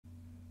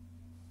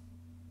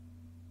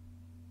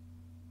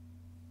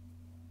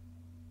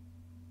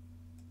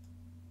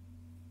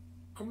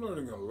I'm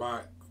learning a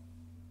lot,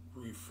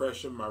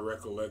 refreshing my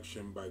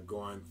recollection by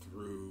going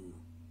through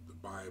the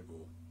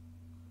Bible.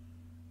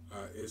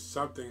 It's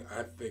something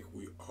I think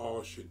we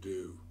all should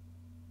do.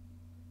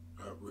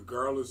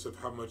 Regardless of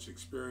how much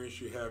experience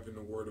you have in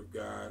the Word of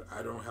God,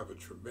 I don't have a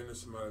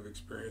tremendous amount of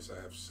experience,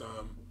 I have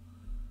some.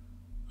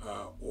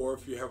 Or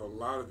if you have a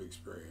lot of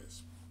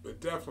experience, but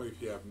definitely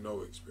if you have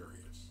no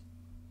experience.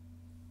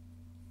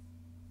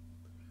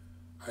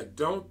 I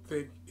don't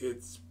think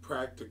it's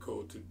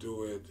practical to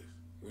do it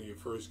when you're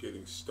first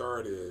getting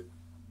started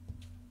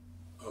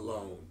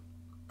alone.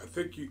 I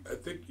think you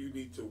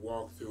need to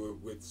walk through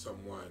it with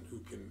someone who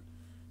can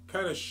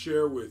kind of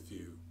share with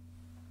you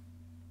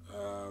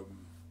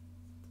um,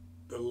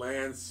 the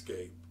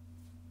landscape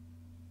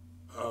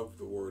of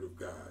the Word of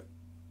God.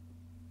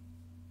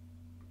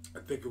 I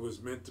think it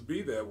was meant to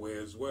be that way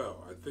as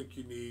well. I think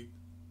you need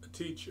a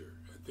teacher.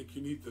 I think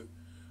you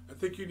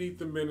need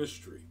the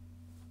ministry.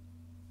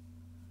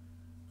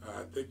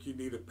 I think you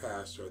need a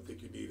pastor. I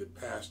think you need a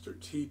pastor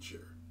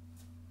teacher.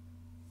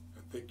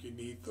 I think you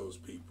need those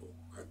people.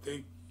 I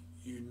think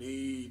you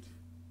need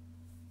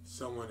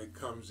someone that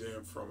comes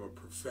in from a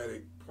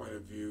prophetic point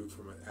of view,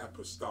 from an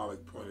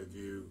apostolic point of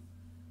view,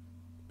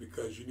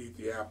 because you need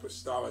the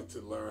apostolic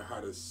to learn how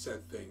to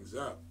set things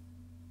up.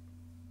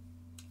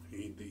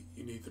 You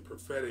need the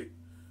prophetic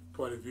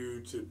point of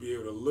view to be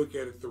able to look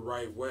at it the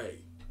right way,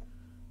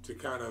 to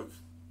kind of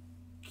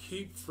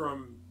keep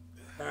from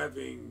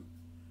having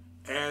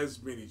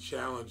as many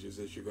challenges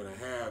as you're going to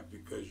have,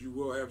 because you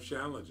will have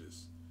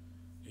challenges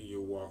in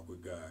your walk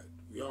with God.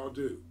 We all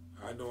do.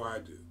 I know I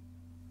do.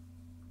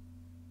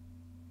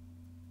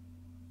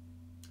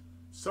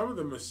 Some of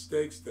the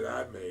mistakes that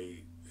I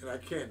made, and I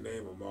can't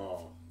name them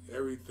all,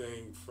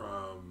 everything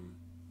from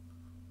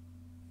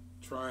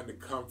trying to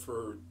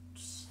comfort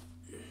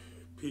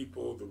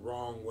people the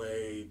wrong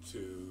way,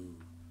 to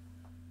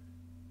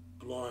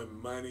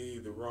blowing money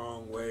the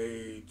wrong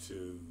way,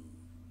 to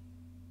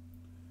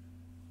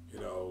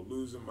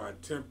losing my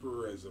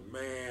temper as a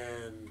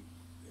man,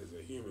 as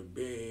a human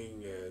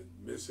being, and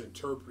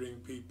misinterpreting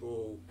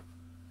people.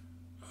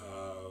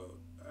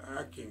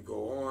 I can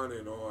go on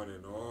and on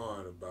and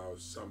on about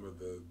some of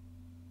the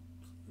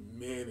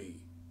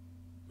many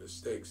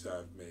mistakes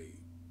I've made.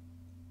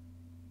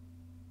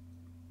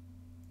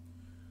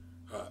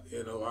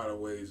 In a lot of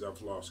ways,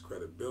 I've lost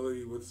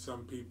credibility with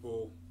some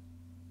people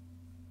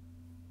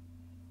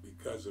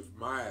because of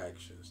my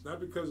actions, not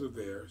because of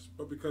theirs,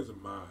 but because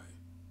of mine.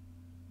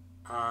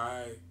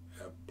 I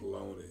have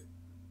blown it.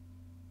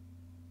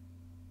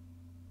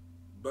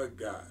 But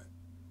God.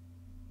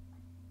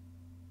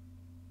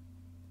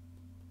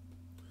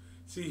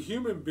 See,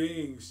 human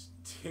beings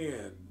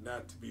tend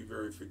not to be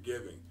very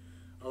forgiving.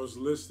 I was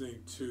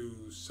listening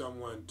to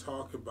someone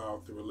talk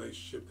about the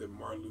relationship that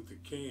Martin Luther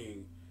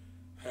King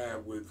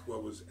had with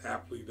what was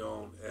aptly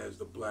known as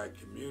the black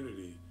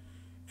community.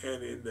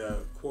 And in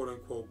the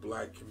quote-unquote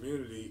black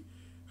community,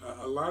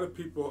 a lot of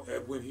people,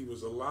 when he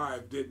was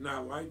alive, did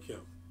not like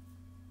him.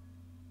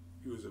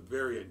 He was a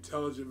very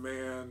intelligent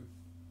man,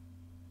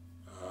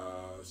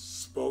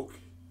 spoke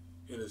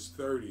in his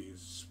 30s,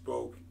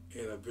 spoke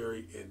in a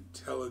very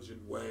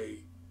intelligent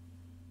way,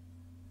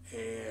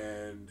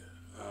 and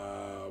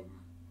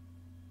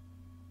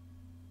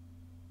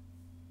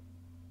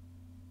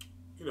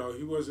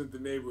he wasn't the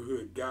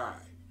neighborhood guy.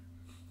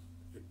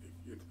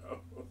 you know.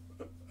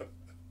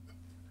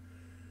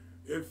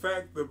 In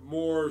fact, the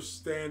more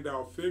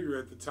standout figure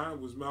at the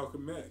time was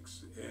Malcolm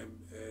X, and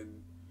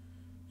in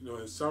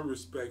some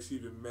respects,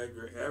 even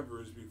Medgar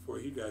Evers, before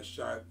he got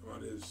shot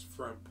on his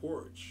front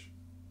porch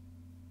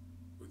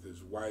with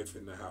his wife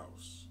in the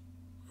house,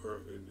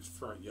 or in his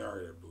front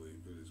yard, I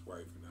believe, with his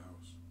wife in the house.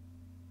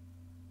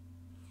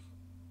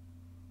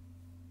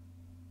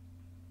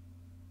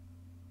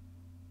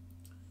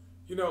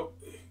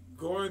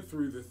 Going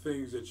through the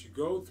things that you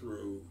go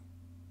through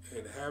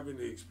and having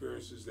the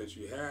experiences that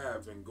you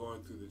have and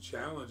going through the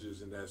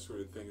challenges and that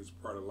sort of thing is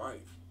part of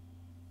life.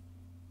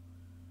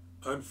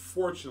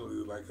 Unfortunately,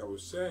 like I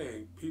was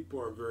saying,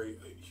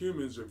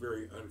 humans are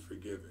very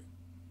unforgiving.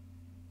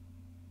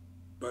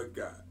 But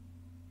God.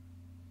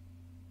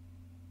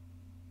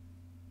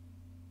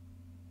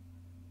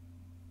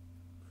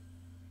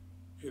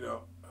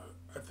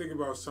 I think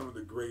about some of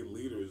the great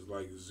leaders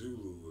like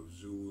Zulu of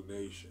Zulu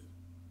Nation.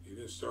 He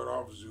didn't start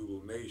off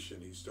Zulu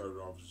Nation, he started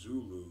off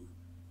Zulu,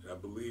 and I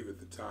believe at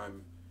the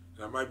time,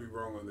 and I might be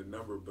wrong on the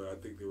number, but I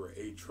think there were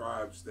 8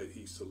 tribes that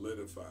he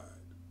solidified.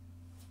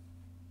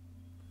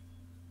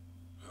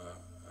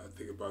 I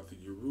think about the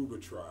Yoruba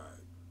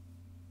tribe.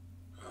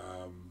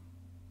 I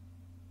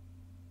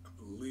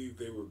believe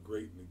they were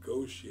great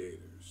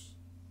negotiators.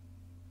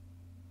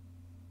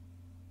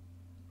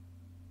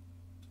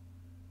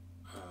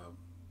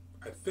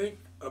 I think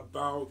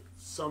about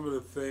some of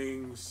the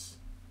things,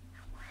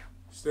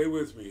 stay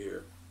with me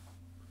here.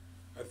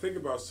 I think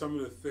about some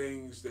of the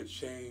things that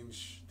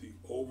changed the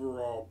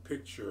overall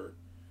picture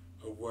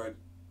of what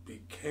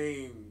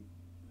became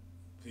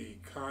the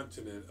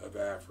continent of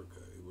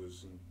Africa. It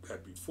was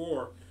that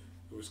before,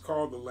 it was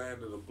called the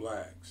land of the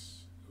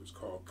blacks. It was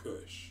called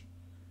Cush.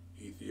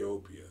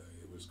 Ethiopia,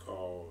 it was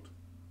called,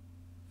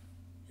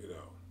 you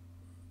know,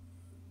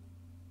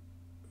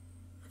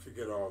 I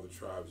forget all the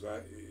tribes.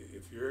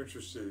 If you're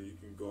interested, you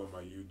can go on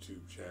my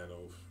YouTube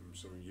channel from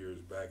some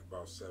years back,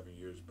 about 7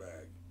 years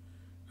back.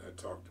 I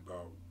talked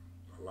about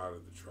a lot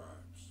of the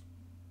tribes.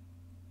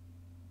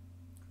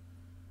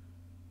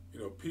 You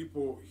know,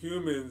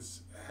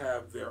 humans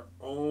have their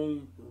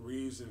own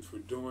reason for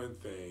doing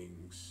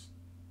things,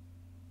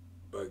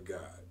 but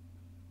God.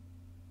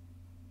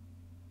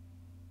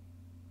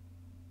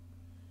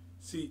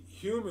 See,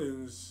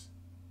 humans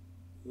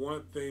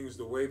want things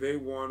the way they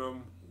want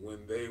them,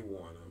 when they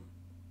want them.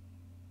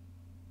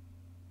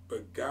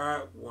 But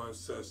God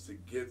wants us to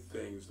get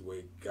things the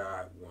way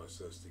God wants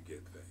us to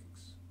get things.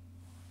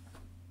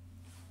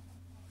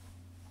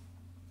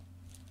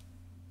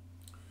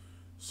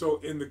 So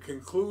in the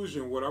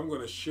conclusion, what I'm going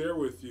to share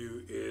with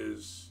you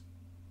is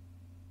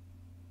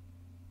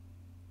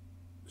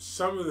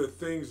some of the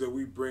things that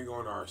we bring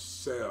on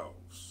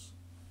ourselves.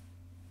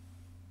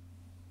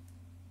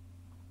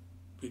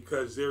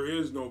 Because there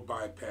is no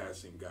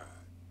bypassing God.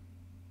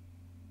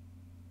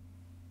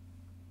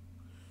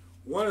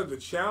 One of the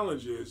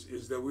challenges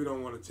is that we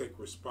don't want to take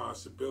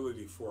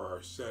responsibility for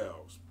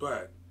ourselves.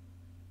 But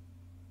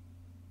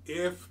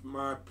if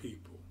my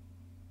people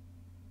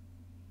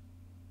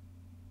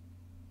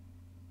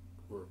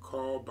who are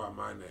called by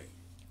my name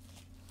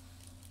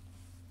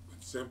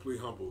would simply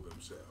humble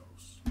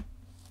themselves,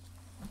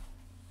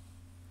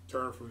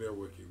 turn from their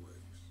wicked ways.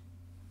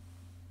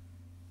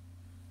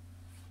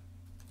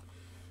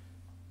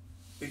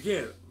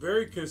 Again,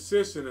 very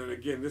consistent, and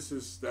again, that's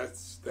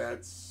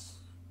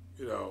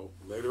you know,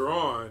 later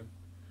on,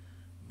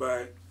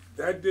 but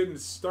that didn't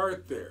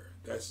start there.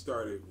 That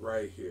started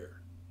right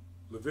here.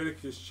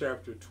 Leviticus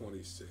chapter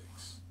 26.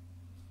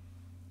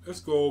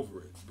 Let's go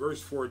over it.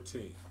 Verse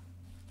 14.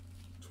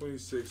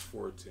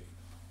 26:14.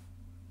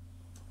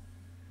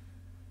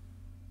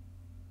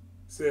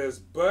 Says,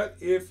 "But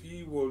if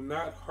ye will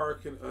not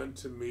hearken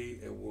unto me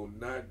and will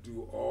not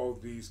do all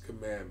these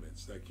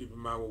commandments." Now keep in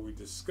mind what we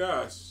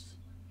discussed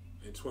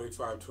in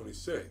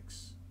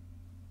 25:26.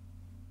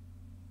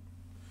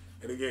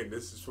 And again,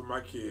 this is for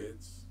my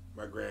kids,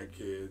 my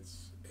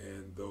grandkids,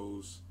 and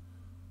those,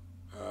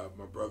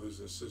 my brothers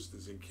and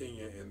sisters in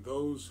Kenya, and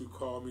those who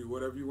call me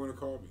whatever you want to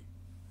call me.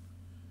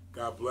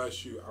 God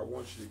bless you. I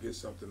want you to get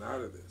something out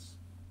of this.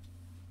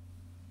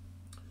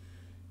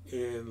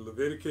 In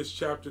Leviticus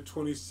chapter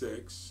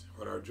 26,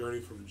 on our journey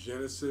from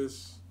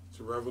Genesis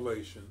to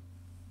Revelation,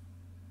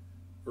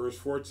 verse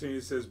 14,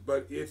 it says,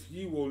 "But if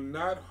ye will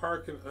not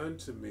hearken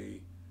unto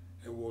me,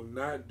 and will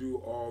not do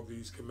all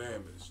these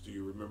commandments." Do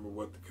you remember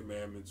what the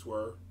commandments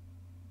were?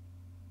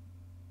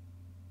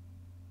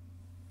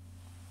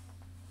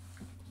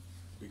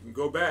 We can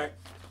go back.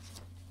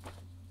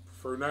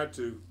 Prefer not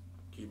to.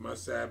 Keep my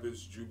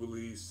Sabbaths,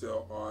 Jubilees,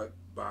 sell aught,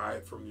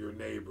 buy from your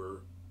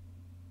neighbor.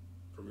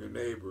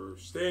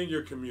 Stay in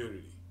your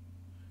community.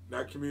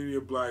 Not community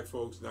of black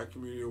folks, not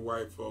community of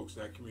white folks,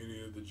 not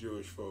community of the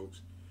Jewish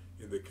folks.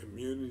 In the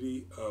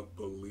community of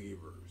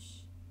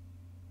believers.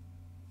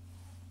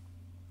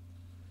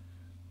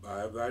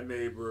 Buy of thy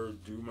neighbor,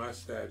 do my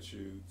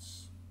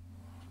statutes,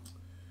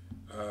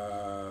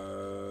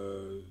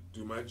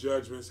 do my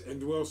judgments, and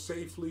dwell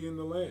safely in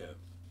the land.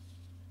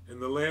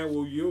 And the land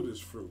will yield its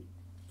fruit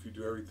if you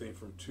do everything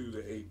from 2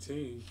 to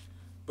 18.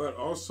 But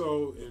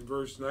also in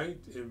verse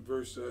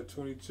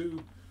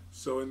 22,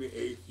 sow in the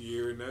 8th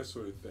year and that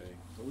sort of thing.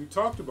 And we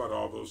talked about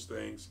all those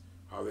things,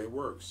 how they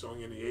work.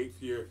 Sowing in the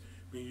 8th year,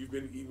 I mean, you've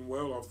been eating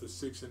well off the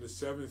 6th and the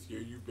 7th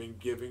year. You've been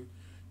giving.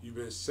 You've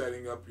been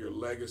setting up your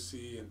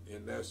legacy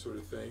and that sort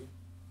of thing.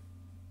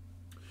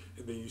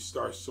 And then you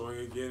start sowing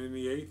again in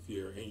the 8th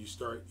year, and you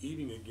start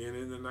eating again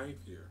in the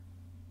 9th year.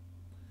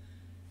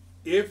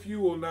 "If you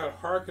will not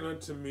hearken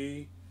unto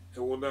me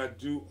and will not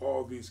do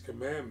all these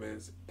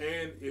commandments,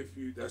 and if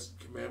you," that's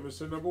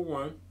commandments are number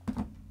 1,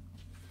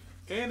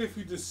 "and if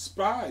you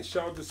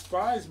shall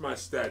despise my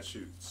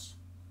statutes,"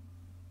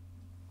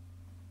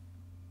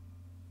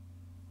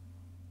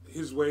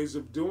 his ways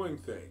of doing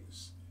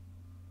things.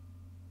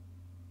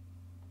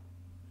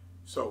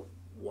 So,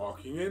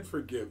 walking in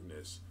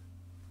forgiveness,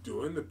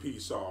 doing the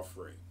peace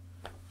offering,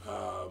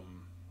 the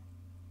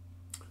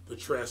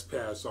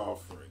trespass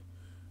offering,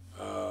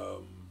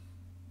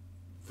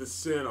 the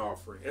sin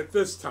offering. At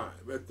this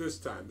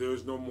time, there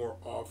is no more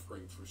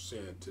offering for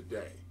sin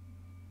today,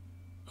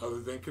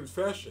 other than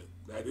confession.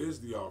 That is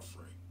the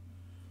offering.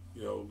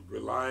 You know,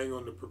 relying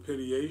on the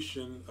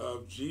propitiation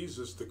of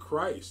Jesus, the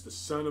Christ, the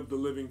Son of the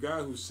living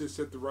God, who sits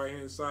at the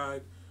right-hand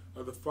side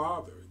of the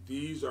Father.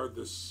 These are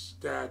the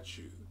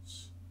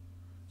statutes.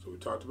 So we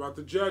talked about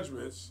the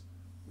judgments.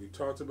 We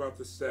talked about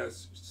the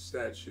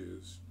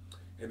statutes.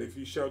 "And if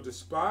you shall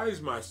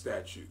despise my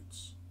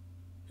statutes,"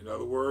 in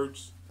other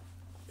words,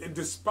 and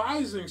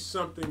despising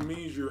something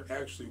means you're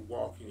actually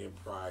walking in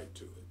pride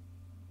to it.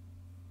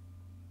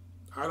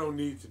 I don't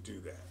need to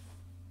do that.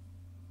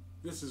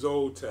 This is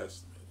Old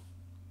Testament.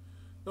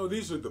 No,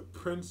 these are the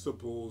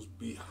principles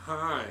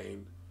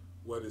behind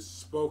what is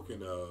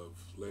spoken of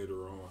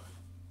later on.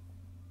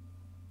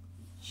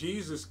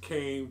 Jesus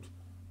came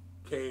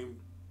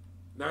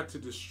not to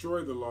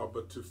destroy the law,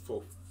 but to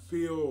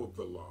fulfill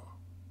the law.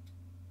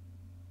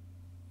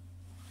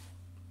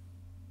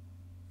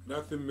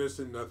 Nothing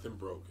missing, nothing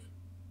broken.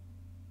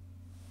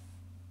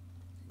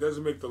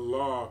 Doesn't make the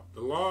law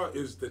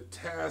is the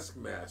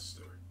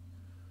taskmaster,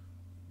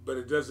 but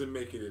it doesn't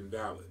make it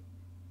invalid.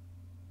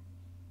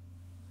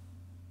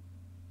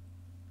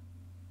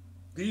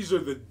 These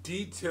are the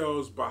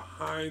details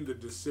behind the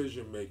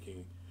decision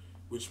making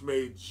which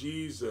made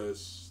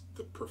Jesus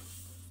the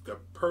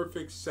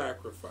perfect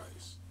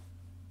sacrifice.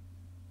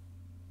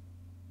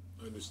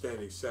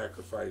 Understanding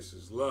sacrifice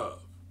is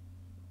love.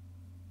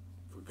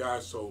 For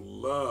God so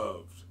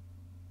loved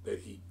that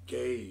he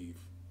gave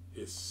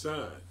his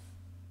son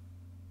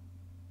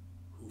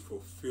who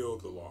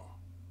fulfilled the law.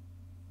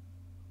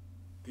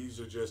 These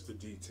are just the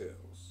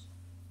details.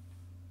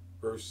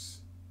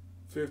 Verse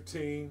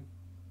 15,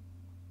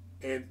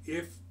 and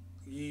if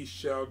ye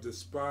shall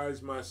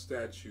despise my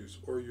statutes,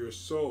 or your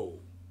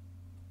soul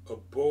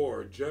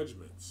abhor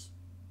judgments,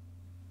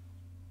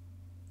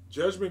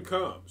 judgment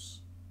comes.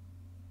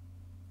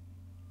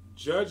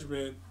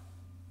 Judgment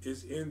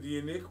is in the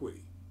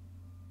iniquity.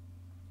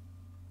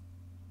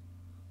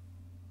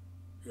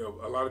 You know,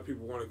 a lot of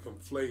people want to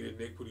conflate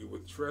iniquity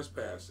with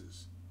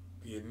trespasses.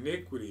 The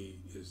iniquity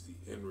is the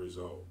end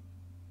result,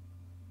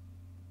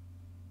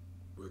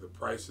 where the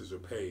prices are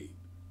paid.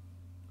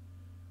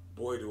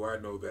 Boy, do I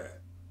know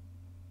that,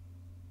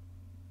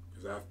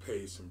 because I've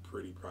paid some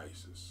pretty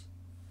prices.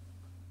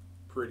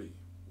 Pretty,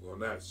 well,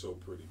 not so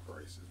pretty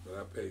prices, but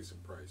I paid some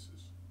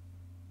prices.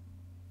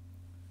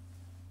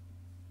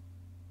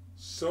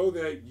 So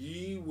that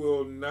ye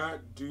will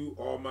not do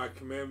all my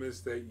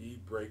commandments, that ye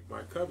break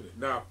my covenant.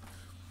 Now,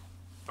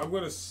 I'm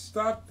going to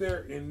stop there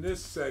in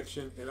this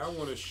section, and I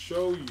want to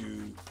show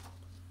you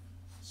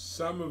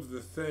some of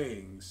the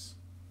things.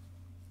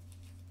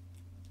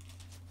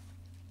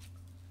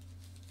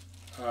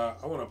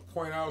 I want to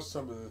point out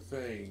some of the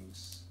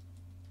things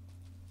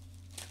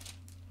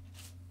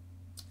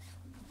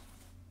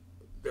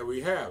that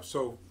we have.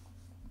 So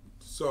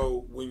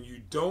when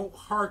you don't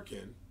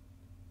hearken,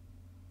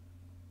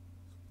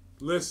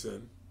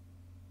 listen,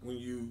 when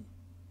you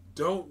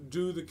don't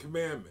do the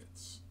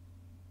commandments,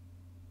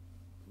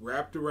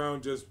 wrapped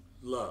around just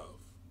love,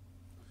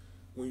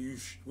 when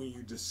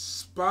you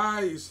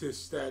despise his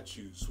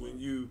statutes, when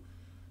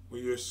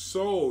your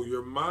soul,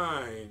 your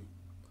mind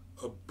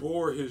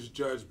abhor his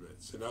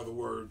judgments. In other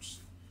words,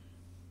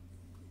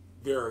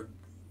 there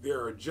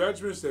are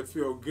judgments that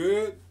feel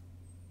good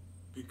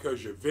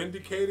because you're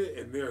vindicated,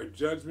 and there are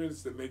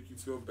judgments that make you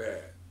feel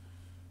bad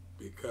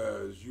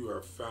because you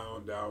are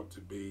found out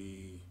to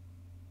be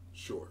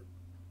short.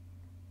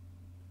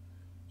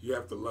 You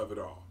have to love it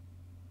all,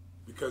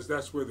 because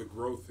that's where the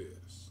growth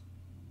is.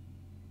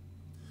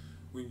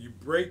 When you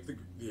break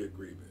the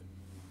agreement,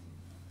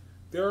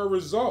 there are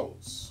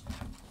results.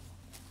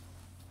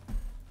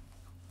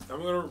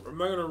 I'm not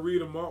gonna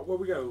read them all. Well,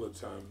 we got a little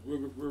time.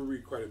 We'll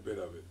read quite a bit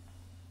of it.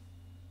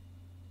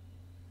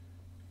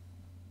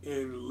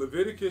 In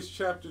Leviticus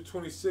chapter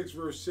 26,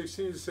 verse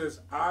 16, it says,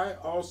 I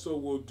also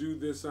will do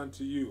this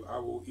unto you. I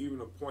will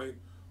even appoint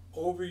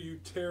over you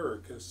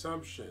terror,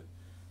 consumption,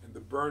 and the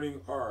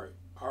burning ague.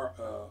 I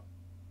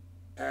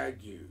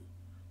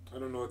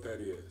don't know what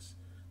that is.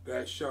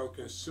 That shall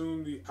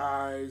consume the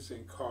eyes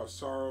and cause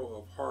sorrow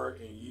of heart,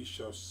 and ye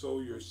shall sow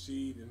your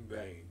seed in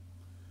vain,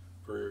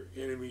 for your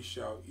enemy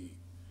shall eat.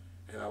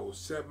 And I will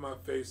set my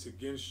face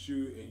against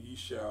you, and ye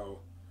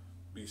shall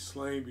be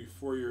slain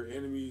before your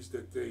enemies,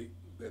 that they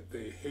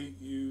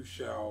hate you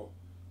shall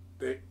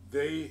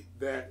they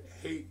that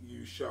hate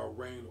you shall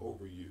reign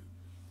over you,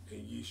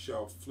 and ye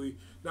shall flee.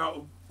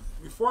 Now,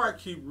 before I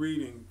keep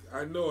reading,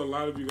 I know a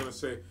lot of you are going to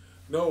say,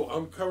 no,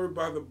 I'm covered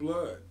by the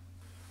blood.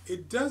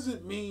 It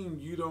doesn't mean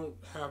you don't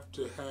have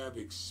to have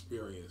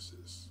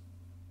experiences.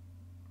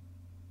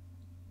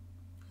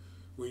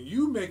 When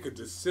you make a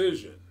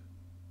decision,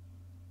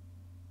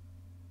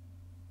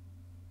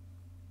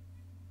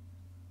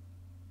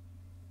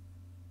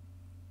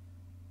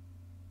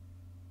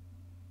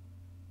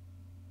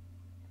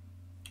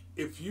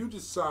 if you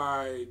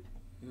decide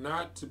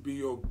not to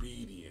be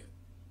obedient,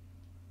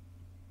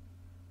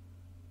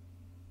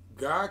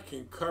 God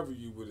can cover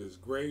you with his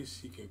grace.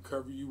 He can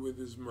cover you with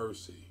his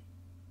mercy.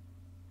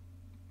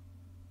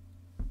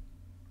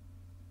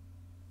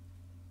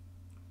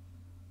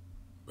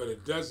 But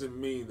it doesn't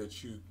mean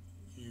that you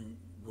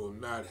will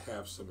not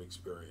have some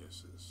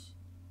experiences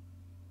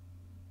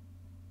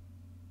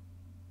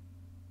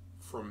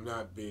from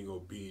not being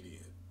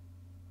obedient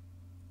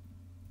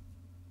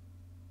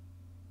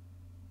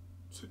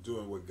to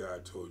doing what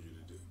God told you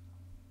to do.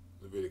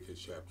 Leviticus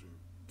chapter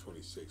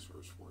 26,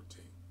 verse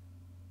 14.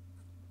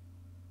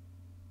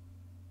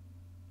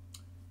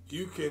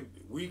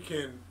 We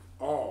can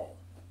all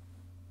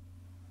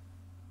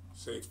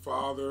say,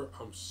 Father,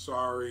 I'm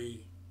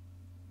sorry.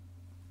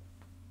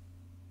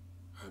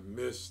 I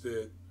missed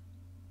it.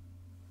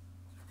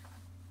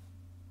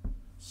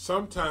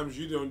 Sometimes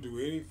you don't do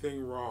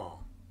anything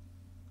wrong,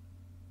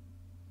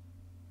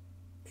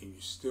 and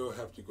you still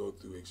have to go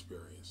through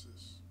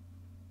experiences.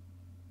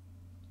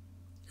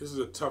 This is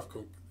a tough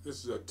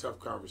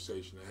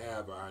conversation to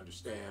have, I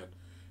understand.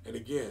 And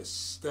again,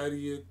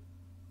 study it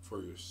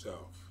for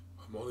yourself.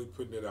 I'm only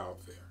putting it out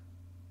there.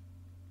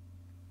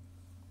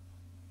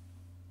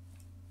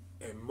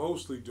 And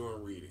mostly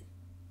doing reading.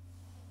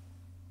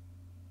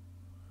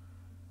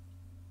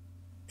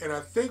 And I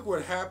think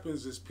what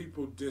happens is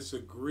people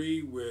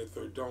disagree with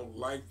or don't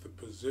like the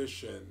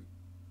position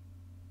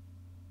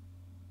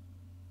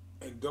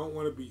and don't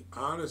want to be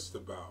honest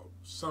about,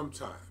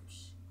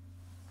 sometimes,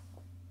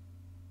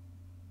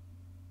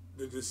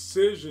 the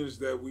decisions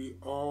that we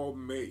all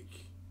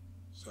make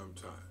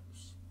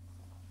sometimes.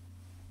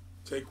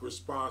 Take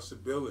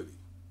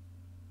responsibility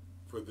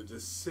for the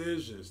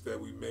decisions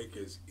that we make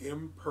as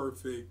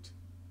imperfect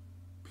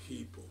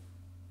people.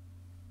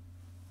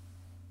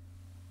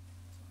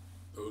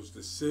 Those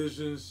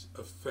decisions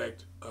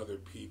affect other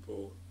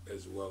people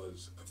as well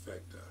as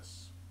affect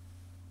us.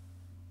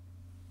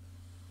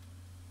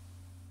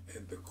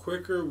 And the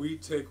quicker we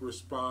take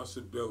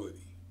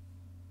responsibility,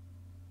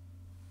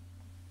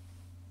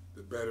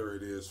 the better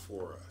it is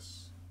for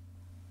us.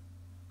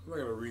 I'm not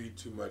going to read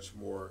too much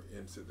more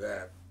into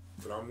that,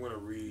 but I'm going to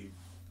read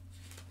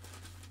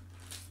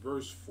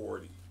verse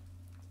 40,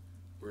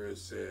 where it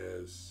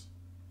says,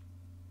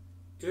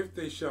 "If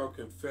they shall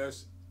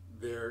confess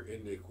their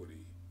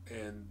iniquity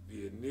and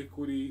the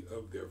iniquity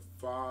of their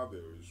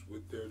fathers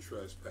with their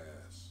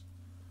trespass,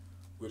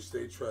 which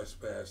they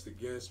trespassed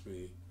against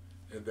me,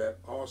 and that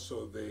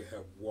also they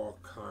have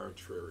walked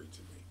contrary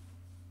to me."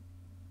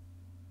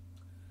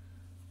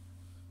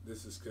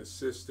 This is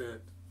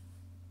consistent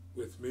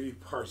with many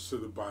parts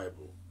of the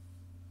Bible,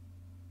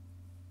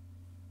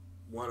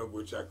 one of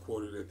which I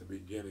quoted at the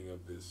beginning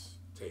of this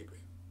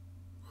taping,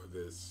 or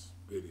this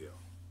video.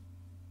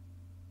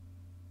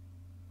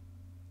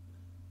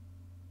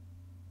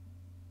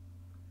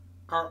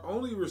 Our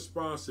only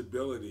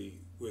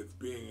responsibility with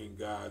being in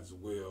God's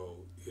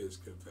will is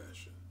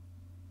confession.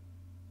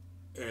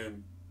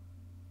 And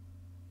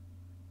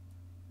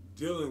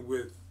dealing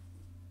with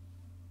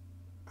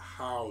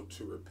how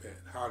to repent,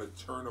 how to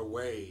turn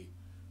away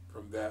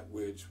from that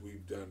which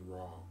we've done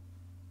wrong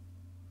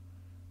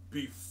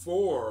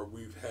before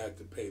we've had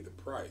to pay the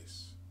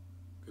price.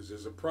 Because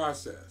there's a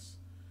process.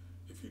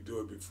 If you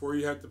do it before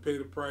you have to pay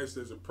the price,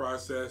 there's a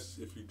process.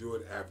 If you do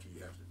it after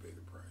you have to pay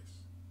the price.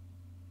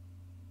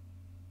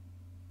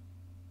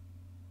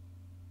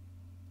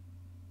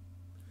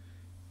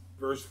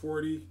 Verse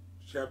 40,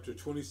 chapter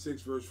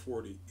 26, verse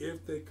 40.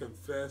 "If they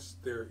confess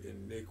their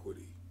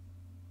iniquity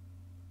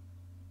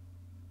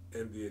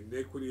and the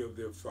iniquity of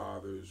their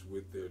fathers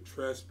with their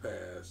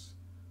trespass,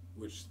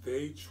 which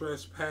they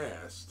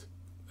trespassed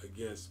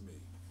against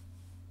me,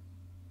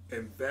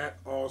 and that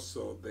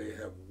also they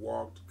have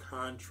walked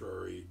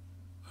contrary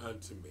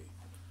unto me."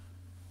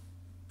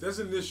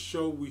 Doesn't this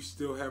show we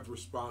still have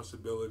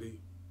responsibility?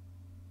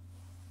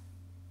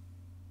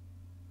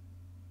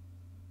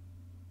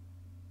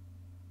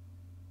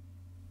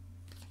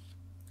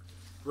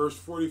 Verse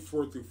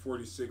 44 through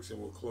 46, and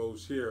we'll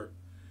close here.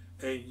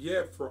 "And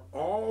yet for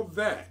all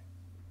that,"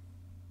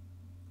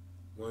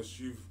 once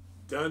you've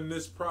done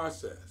this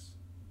process,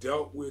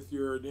 dealt with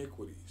your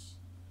iniquities,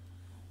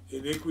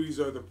 iniquities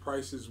are the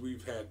prices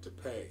we've had to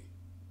pay.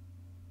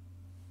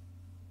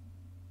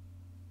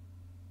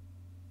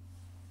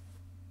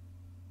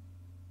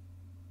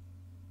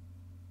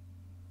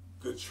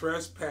 The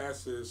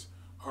trespasses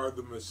are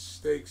the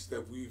mistakes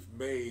that we've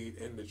made,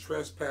 and the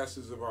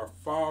trespasses of our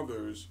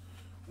fathers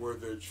were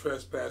the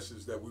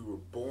trespasses that we were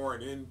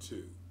born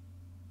into,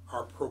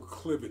 our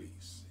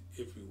proclivities,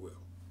 if you will.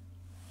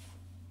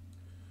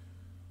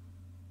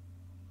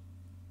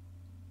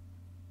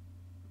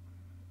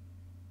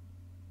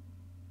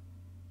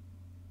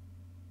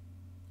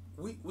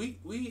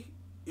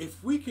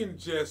 If we can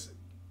just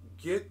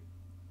get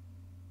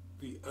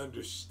the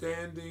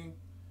understanding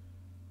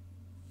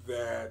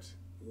that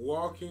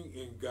walking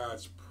in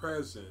God's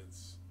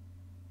presence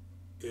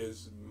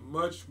is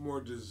much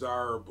more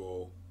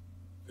desirable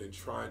than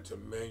trying to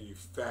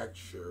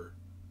manufacture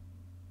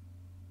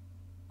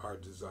our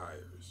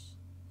desires.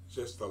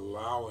 Just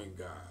allowing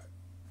God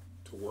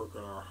to work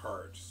on our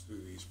hearts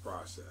through these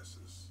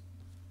processes.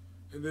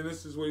 And then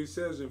this is what he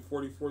says in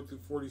 44 through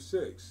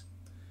 46.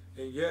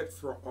 "And yet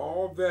for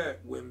all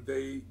that, when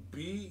they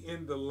be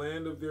in the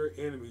land of their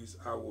enemies,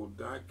 I will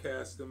not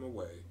cast them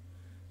away,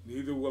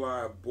 neither will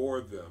I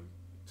abhor them,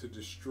 to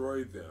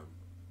destroy them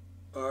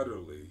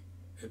utterly,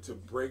 and to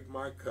break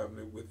my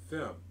covenant with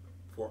them.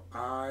 For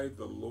I,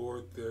 the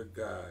Lord their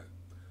God,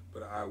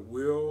 but I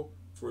will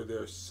for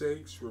their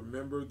sakes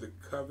remember the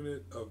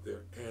covenant of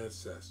their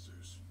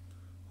ancestors,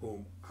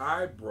 whom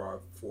I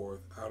brought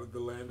forth out of the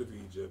land of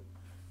Egypt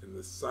in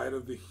the sight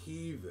of the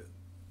heathen,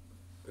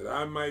 that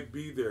I might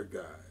be their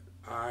God,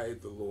 I,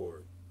 the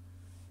Lord.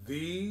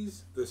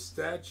 These, the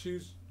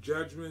statutes,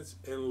 judgments,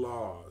 and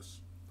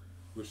laws,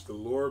 which the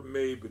Lord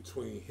made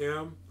between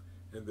him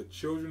and the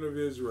children of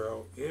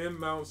Israel in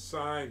Mount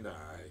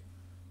Sinai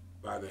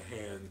by the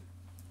hand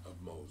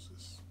of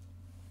Moses.